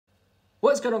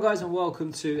What's going on, guys, and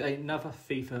welcome to another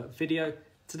FIFA video.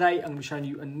 Today I'm going to be showing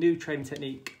you a new trading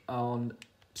technique on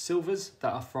silvers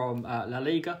that are from La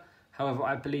Liga. However,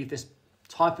 I believe this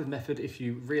type of method, if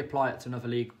you reapply it to another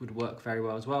league, would work very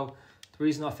well as well. The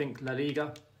reason I think La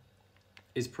Liga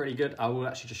is pretty good, I will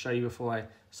actually just show you before I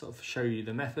sort of show you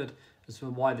the method as to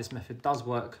why this method does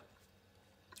work,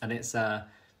 and it's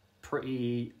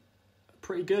pretty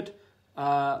good.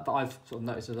 That I've sort of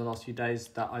noticed over the last few days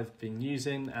that I've been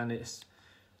using, and it's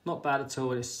not bad at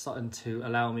all. It's starting to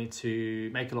allow me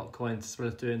to make a lot of coins as well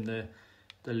as doing the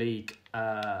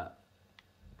Liga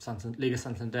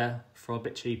Santander for a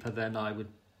bit cheaper than I would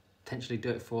potentially do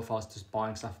it for if I was just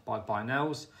buying stuff by buy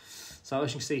nows. So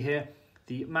as you can see here,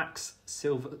 the max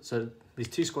silver, so these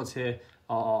two squads here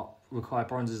require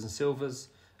bronzes and silvers.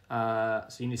 So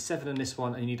you need 7 in this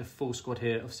one, and you need a full squad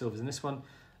here of silvers in this one.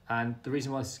 And the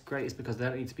reason why it's great is because they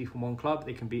don't need to be from one club.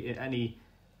 They can be in any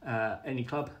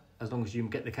club, as long as you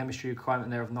get the chemistry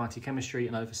requirement there of 90 chemistry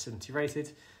and over 70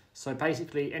 rated. So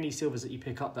basically, any silvers that you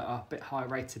pick up that are a bit higher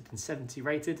rated than 70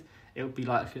 rated, it would be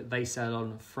like they sell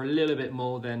on for a little bit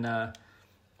more than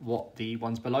what the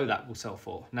ones below that will sell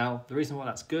for. Now, the reason why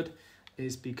that's good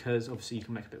is because obviously you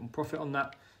can make a bit more profit on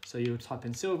that. So you would type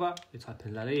in silver, you type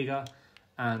in La Liga,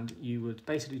 and you would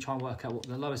basically try and work out what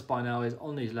the lowest buy now is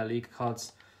on these La Liga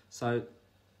cards. So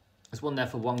there's one there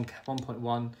for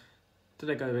 1.1. Did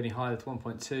they go any higher to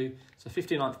 1.2? So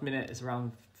 59th minute is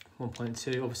around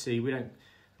 1.2. Obviously, we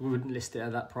wouldn't list it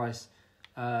at that price.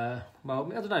 Well, I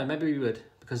don't know. Maybe we would,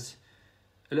 because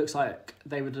it looks like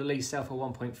they would at least sell for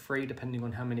 1.3, depending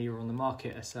on how many are on the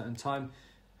market at a certain time.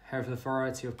 However, the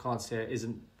variety of cards here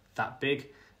isn't that big,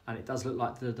 and it does look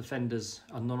like the defenders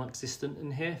are non-existent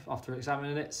in here after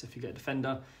examining it. So if you get a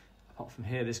defender, apart from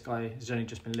here, this guy has only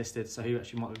just been listed, so he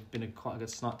actually might have been quite a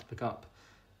good snipe to pick up,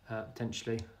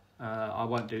 potentially. I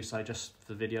won't do so just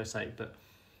for the video's sake, but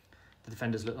the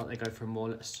defenders look like they go for more.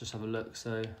 Let's just have a look.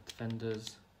 So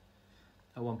defenders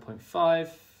at 1.5.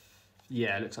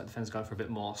 Yeah, it looks like defenders going for a bit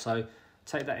more. So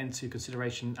take that into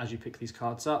consideration as you pick these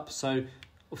cards up. So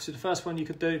obviously the first one you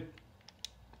could do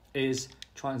is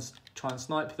try and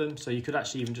snipe them. So you could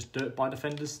actually even just do it by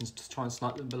defenders and just try and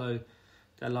snipe them below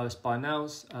their lowest buy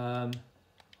nows.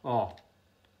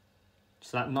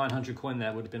 So that 900 coin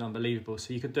there would have been unbelievable.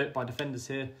 So you could do it by defenders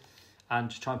here and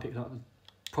just try and pick them up,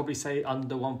 probably say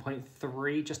under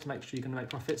 1.3, just to make sure you're going to make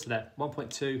profits. So there,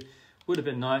 1.2 would have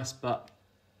been nice, but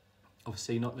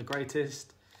obviously not the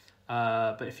greatest.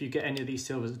 But if you get any of these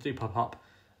silvers that do pop up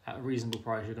at a reasonable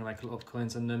price, you're going to make a lot of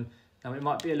coins on them. Now, it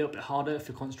might be a little bit harder if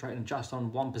you're concentrating just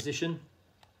on one position.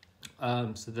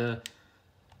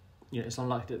 It's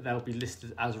unlikely that they'll be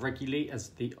listed as regularly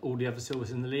as all the other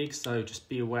silvers in the league, so just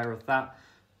be aware of that.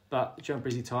 But during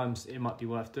busy times, it might be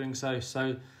worth doing so.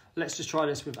 So let's just try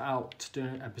this without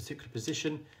doing a particular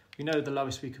position. We know the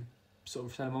lowest we could sort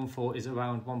of sell them on for is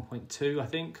around 1.2, I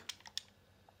think.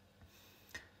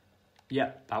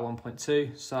 Yeah, about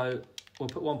 1.2. So we'll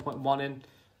put 1.1 in,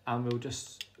 and we'll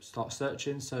just start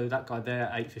searching. So that guy there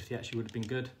at 850 actually would have been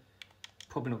good.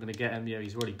 Probably not going to get him. Yeah,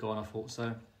 he's already gone, I thought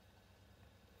so.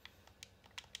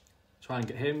 Try and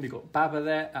get him. We've got Baba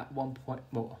there at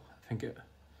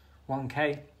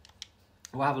 1K.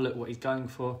 We'll have a look what he's going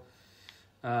for.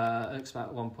 It looks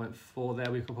about 1.4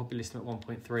 there. We could probably list him at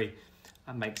 1.3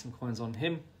 and make some coins on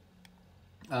him.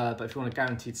 But if you want a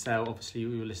guaranteed sale, obviously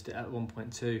we will list it at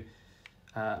 1.2.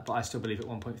 But I still believe at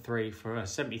 1.3 for a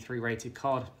 73 rated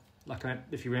card. Like,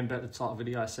 if you remember at the start of the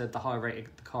video, I said the higher rated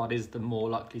the card is, the more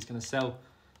likely he's going to sell,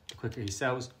 the quicker he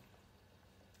sells.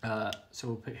 So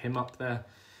we'll pick him up there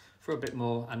for a bit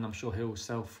more, and I'm sure he'll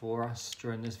sell for us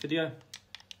during this video.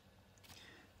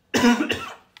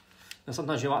 Now,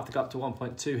 sometimes you might have to go up to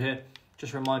 1.2 here.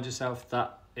 Just remind yourself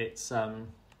that it's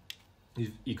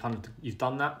you've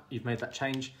done that, you've made that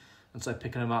change, and so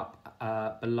picking them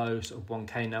up below sort of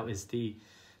 1K now is the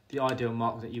ideal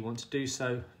mark that you want to do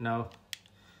so. Now,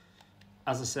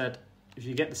 as I said, if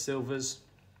you get the silvers,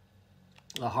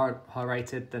 the high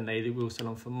rated, then they will sell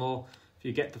on for more. If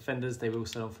you get defenders, they will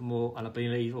sell on for more, and I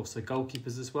believe also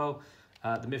goalkeepers as well.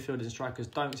 The midfielders and strikers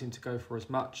don't seem to go for as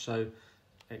much, so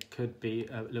it could be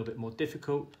a little bit more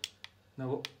difficult.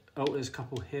 Now, there's a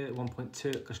couple here at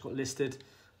 1.2 that just got listed.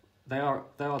 They are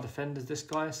defenders, this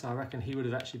guy, so I reckon he would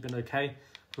have actually been okay.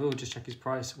 We'll just check his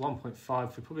price,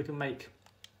 1.5. We probably can make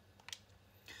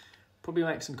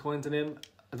some coins on him.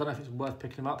 I don't know if it's worth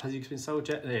picking him up. Has he been sold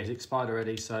yet? Yeah, he's expired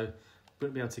already, so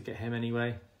wouldn't be able to get him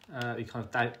anyway. We kind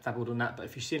of dabbled on that, but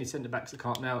if you see any centre backs that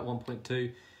come up now at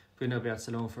 1.2, we'll be able to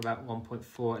sell on for about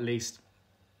 1.4 at least,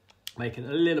 making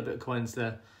a little bit of coins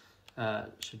there.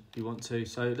 should you want to.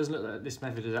 So it doesn't look like this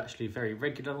method is actually very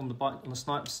regular on the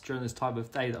snipes during this time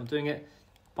of day that I'm doing it,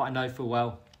 but I know full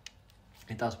well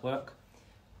it does work.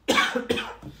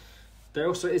 There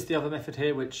also is the other method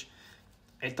here, which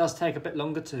it does take a bit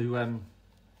longer to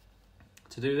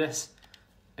do this.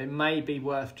 It may be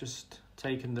worth just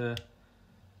taking the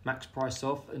max price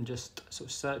off and just sort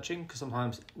of searching, because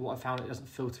sometimes what I found, it doesn't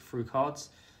filter through cards.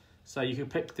 So you can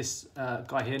pick this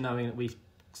guy here, knowing that we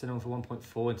send on for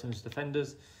 1.4 in terms of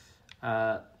defenders.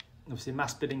 Obviously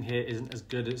mass bidding here isn't as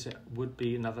good as it would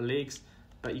be in other leagues,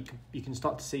 but you can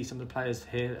start to see some of the players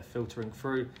here that are filtering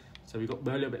through. So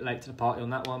we're a little bit late to the party on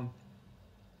that one,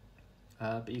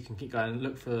 but you can keep going and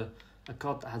look for a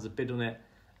card that has a bid on it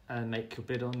and make your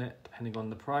bid on it depending on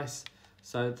the price.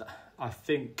 So I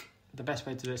think the best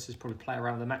way to do this is probably play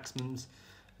around the maximums,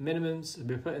 minimums.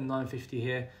 We're putting 950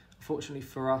 here. Unfortunately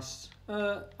for us,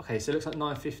 okay, so it looks like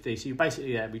 950. So you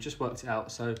basically, we just worked it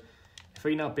out. So if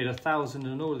we now bid 1,000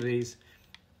 on all of these,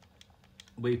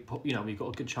 we've got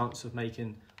a good chance of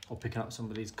making or picking up some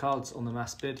of these cards on the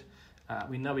mass bid.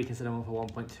 We know we can sell them on for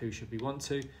 1.2 should we want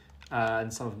to,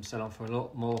 and some of them sell on for a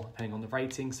lot more depending on the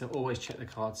rating. So always check the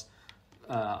cards.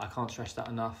 I can't stress that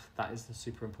enough. That is the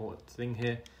super important thing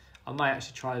here. I might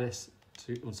actually try this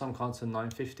on some cards for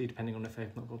 950, depending on if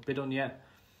they've not got a bid on yet.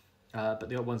 But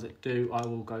the other ones that do, I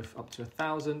will go up to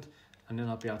 1,000, and then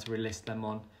I'll be able to relist them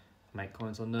on, make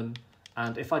coins on them.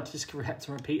 And if I just kept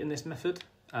on repeating this method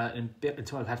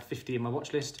until I've had 50 in my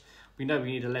watch list, we know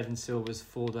we need 11 silvers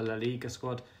for the La Liga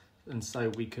squad, and so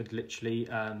we could literally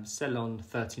sell on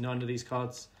 39 of these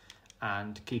cards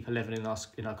and keep 11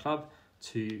 in our club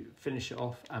to finish it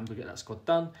off, and we get that squad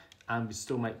done, and we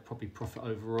still make probably profit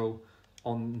overall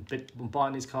on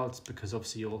buying these cards, because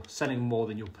obviously you're selling more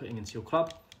than you're putting into your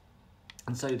club,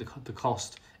 and so the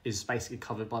cost is basically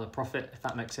covered by the profit, if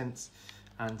that makes sense.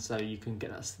 And so you can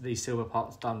get these silver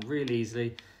parts done really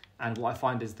easily. And what I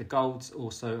find is the golds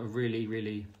also are really,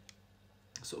 really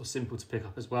sort of simple to pick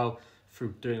up as well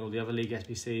through doing all the other League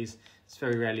SBCs. It's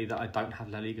very rarely that I don't have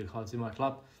La Liga cards in my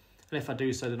club. And if I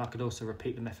do so, then I could also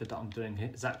repeat the method that I'm doing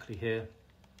exactly here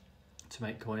to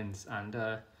make coins.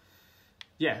 And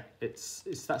yeah, it's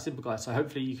that simple, guys. So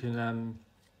hopefully you can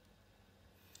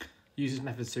use this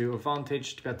method to your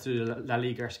advantage to be able to do La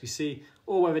Liga SBC,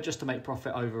 or whether just to make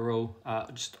profit overall,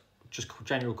 just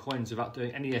general coins without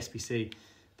doing any SBC,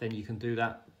 then you can do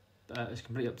that. It's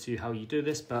completely up to you how you do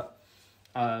this, but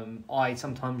I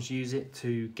sometimes use it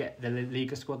to get the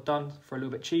Liga squad done for a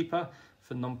little bit cheaper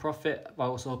for non-profit,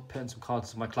 while also putting some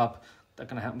cards to my club that are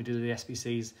going to help me do the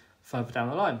SBCs further down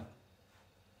the line.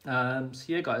 So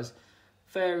yeah, guys,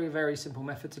 very, very simple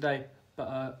method today,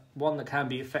 but one that can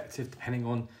be effective depending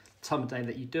on time of day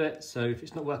that you do it. So if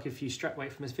it's not working for you straight away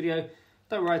from this video,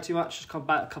 don't worry too much. Just come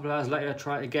back a couple of hours later,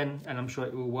 try it again, and I'm sure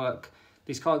it will work.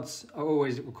 These cards are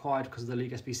always required because of the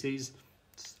League SBCs,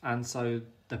 and so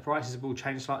the prices will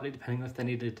change slightly depending on if they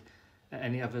needed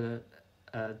any other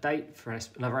date for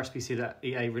another SBC that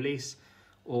EA release,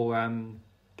 or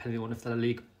depending on if the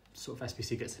League sort of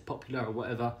SBC gets popular or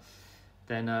whatever,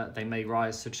 then they may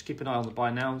rise. So just keep an eye on the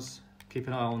buy nows, keep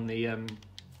an eye on the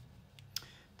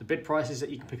bid prices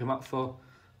that you can pick them up for.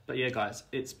 But yeah, guys,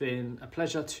 it's been a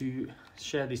pleasure to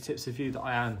share these tips with you that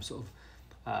I am sort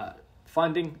of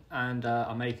finding, and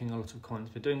I'm making a lot of coins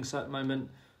for doing so at the moment.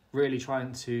 Really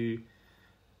trying to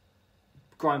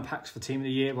grind packs for Team of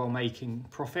the Year while making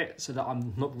profit, so that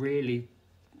I'm not really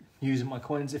using my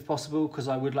coins if possible, because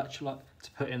I would like to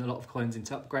put in a lot of coins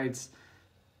into upgrades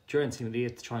during Team of the Year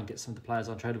to try and get some of the players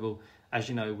untradeable. As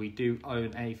you know, we do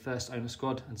own a first owner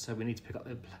squad, and so we need to pick up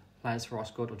the players for our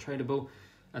squad untradeable,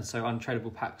 and so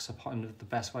untradeable packs are kind of the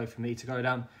best way for me to go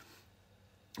down.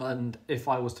 And if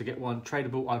I was to get one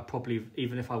tradable, I'd probably,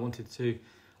 even if I wanted to,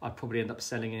 I'd probably end up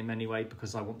selling him anyway,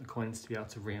 because I want the coins to be able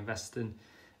to reinvest in,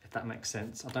 if that makes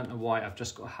sense. I don't know why, I've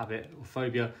just got a habit or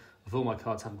phobia of all my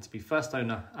cards having to be first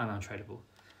owner and untradeable.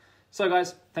 So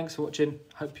guys, thanks for watching.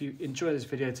 Hope you enjoy this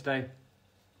video today.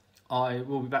 I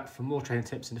will be back for more trading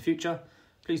tips in the future.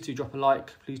 Please do drop a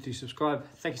like, please do subscribe.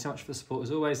 Thank you so much for the support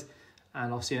as always,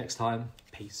 and I'll see you next time.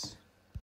 Peace.